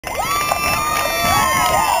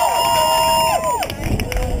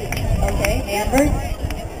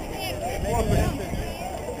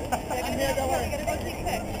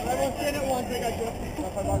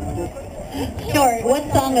Sure. What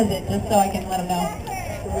song is it, just so I can let them know?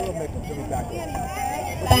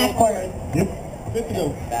 Backwards. Yep. Good to go.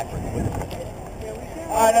 Backwards.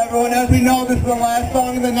 All right, everyone, as we know, this is the last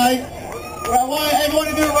song of the night. What I want everyone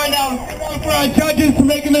to do right now is for our judges for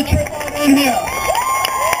making the trip in here.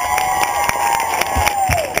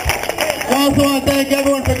 I also want to thank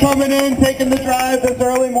everyone for coming in, taking the drive this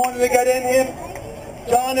early morning to get in here.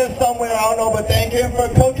 John is somewhere, I don't know, but thank him for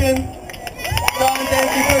cooking. John,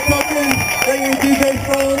 thank you for cooking, bringing DJ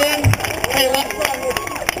Stroll in. Hey,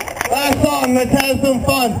 last song, let's have some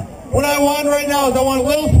fun. What I want right now is I want a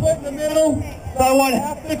little split in the middle. So I want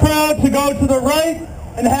half the crowd to go to the right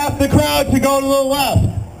and half the crowd to go to the left.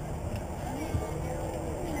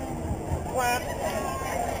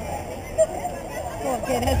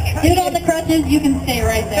 Dude on the crutches, you can stay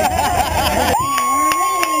right there.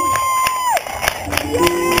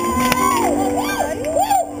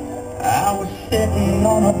 I was sitting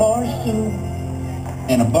on a bar stool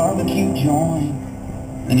in a barbecue joint,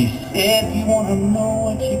 and he said, "You want to know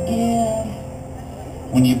what you get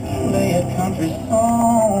when you play a country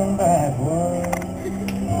song backwards?"